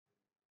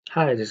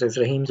Hi, this is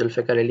Rahim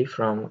Zulfikar Ali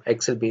from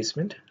Excel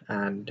Basement,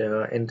 and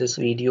in this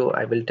video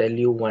I will tell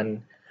you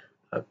one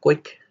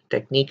quick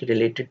technique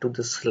related to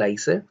the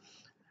slicer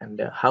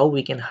and how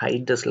we can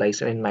hide the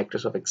slicer in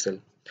Microsoft Excel.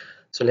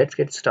 So let's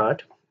get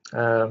started.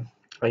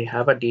 I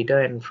have a data,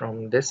 and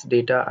from this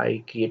data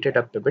I created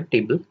a pivot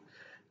table,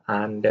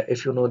 and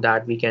if you know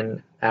that we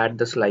can add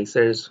the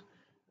slicers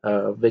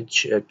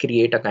which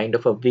create a kind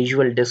of a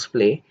visual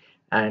display,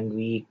 and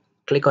we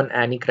click on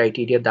any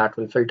criteria that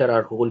will filter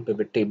our whole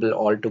pivot table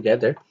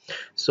altogether.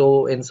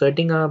 So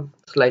inserting a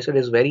slicer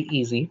is very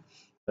easy.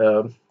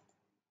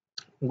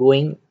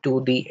 Going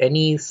to the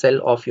any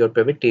cell of your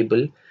pivot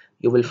table,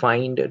 you will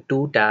find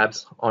two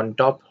tabs on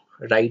top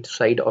right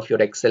side of your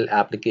Excel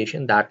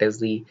application, that is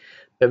the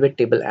pivot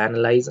table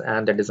analyze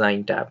and the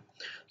design tab.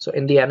 So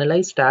in the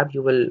analyze tab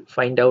you will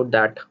find out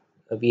that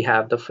we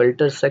have the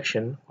filter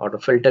section or the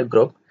filter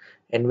group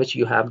in which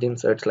you have the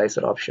insert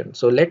slicer option.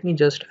 So let me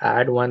just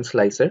add one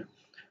slicer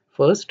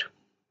first.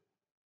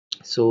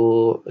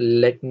 So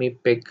let me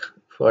pick,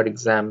 for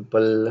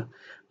example,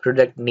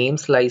 product name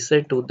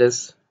slicer to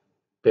this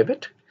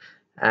pivot,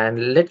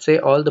 and let's say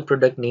all the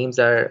product names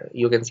are,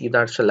 you can see, that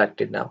are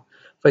selected now.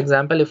 For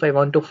example, if I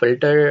want to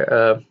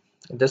filter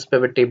this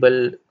pivot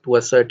table to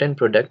a certain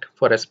product,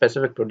 for a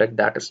specific product,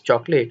 that is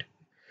chocolate.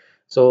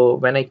 So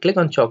when I click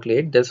on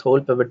chocolate, this whole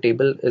pivot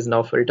table is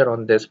now filtered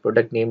on this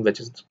product name, which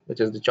is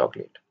the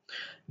chocolate.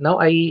 Now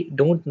I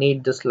don't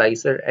need the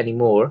slicer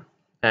anymore,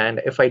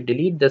 and if I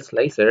delete this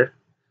slicer,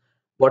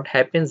 what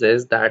happens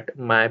is that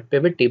my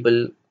pivot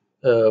table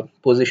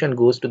position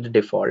goes to the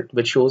default,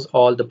 which shows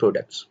all the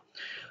products.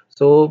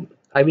 So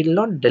I will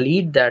not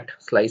delete that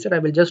slicer, I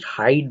will just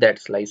hide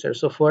that slicer.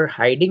 So for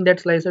hiding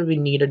that slicer, we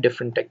need a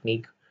different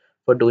technique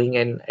for doing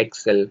in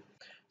Excel.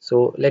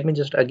 So let me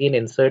just again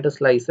insert a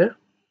slicer,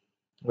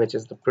 which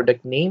is the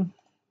product name.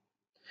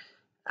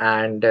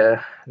 And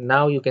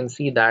now you can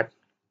see that,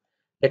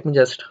 let me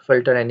just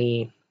filter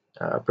any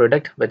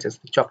product, which is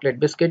the chocolate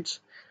biscuits.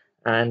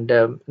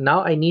 And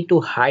now I need to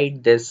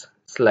hide this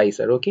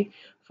slicer. Okay,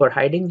 for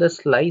hiding the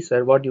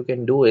slicer, what you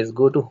can do is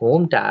go to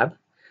Home tab,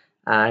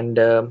 and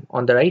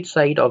on the right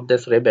side of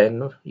this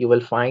ribbon you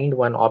will find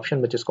one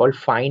option which is called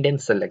Find and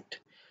Select.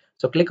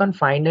 So click on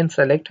Find and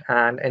Select,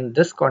 and in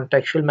this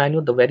contextual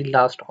menu, the very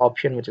last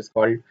option, which is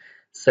called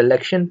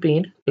Selection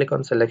Pane, click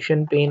on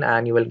Selection Pane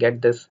and you will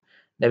get this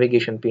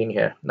navigation pane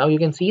here. Now you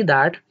can see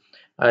that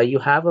you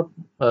have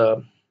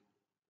a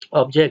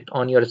object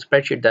on your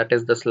spreadsheet, that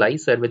is the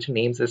slicer, which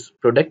names is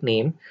product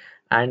name,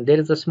 and there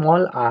is a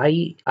small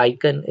eye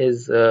icon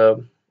is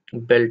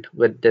built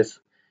with this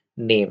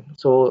name.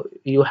 So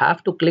you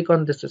have to click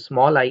on this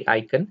small eye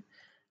icon,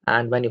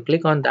 and when you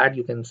click on that,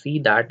 you can see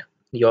that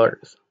your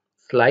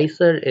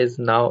slicer is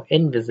now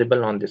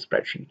invisible on the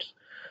spreadsheet.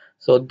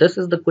 So this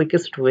is the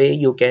quickest way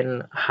you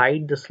can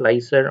hide the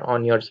slicer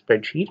on your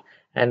spreadsheet.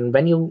 And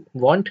when you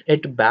want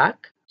it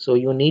back, so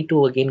you need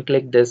to again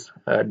click this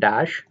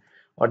dash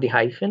or the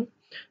hyphen,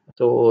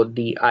 so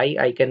the eye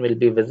icon will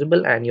be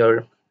visible and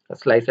your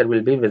slicer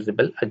will be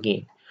visible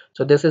again.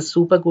 So this is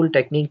super cool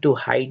technique to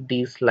hide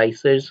these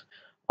slicers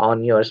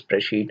on your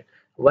spreadsheet.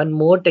 One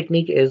more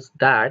technique is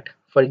that,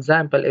 for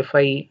example, if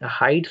I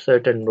hide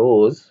certain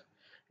rows,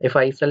 if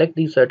I select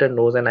these certain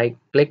rows and I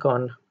click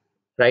on,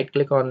 right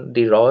click on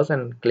the rows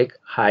and click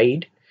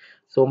hide,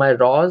 so my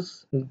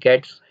rows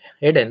gets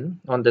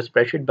hidden on the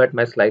spreadsheet, but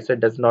my slicer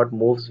does not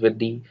moves with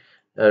the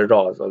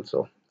rows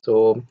also.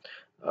 So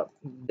uh,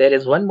 there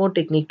is one more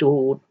technique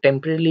to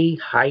temporarily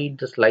hide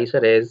the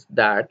slicer, is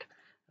that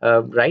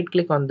right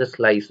click on the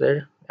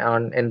slicer,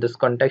 and in this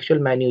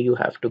contextual menu you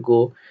have to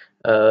go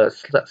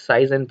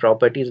size and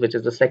properties, which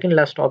is the second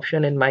last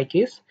option in my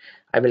case.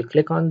 I will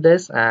click on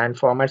this and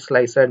format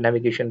slicer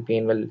navigation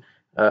pane will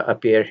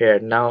appear here.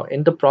 Now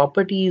in the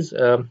properties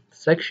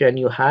section,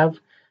 you have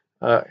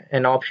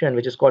an option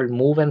which is called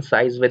move and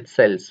size with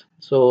cells.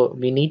 So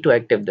we need to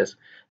active this.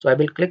 So I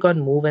will click on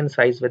move and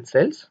size with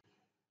cells,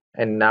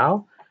 and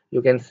now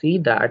you can see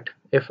that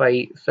if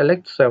I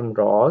select some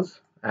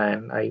rows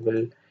and I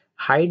will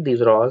hide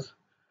these rows,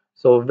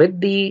 so with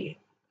the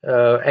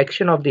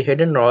action of the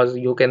hidden rows,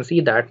 you can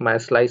see that my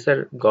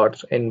slicer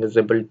got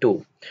invisible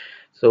too.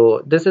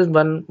 So this is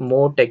one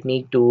more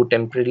technique to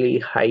temporarily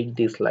hide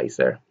the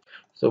slicer.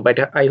 So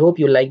but I hope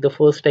you like the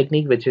first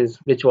technique, which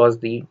was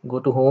the go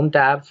to Home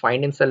tab,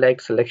 find and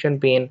select, selection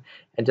pane,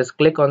 and just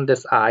click on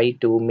this eye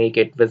to make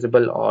it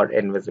visible or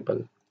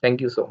invisible.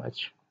 Thank you so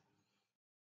much.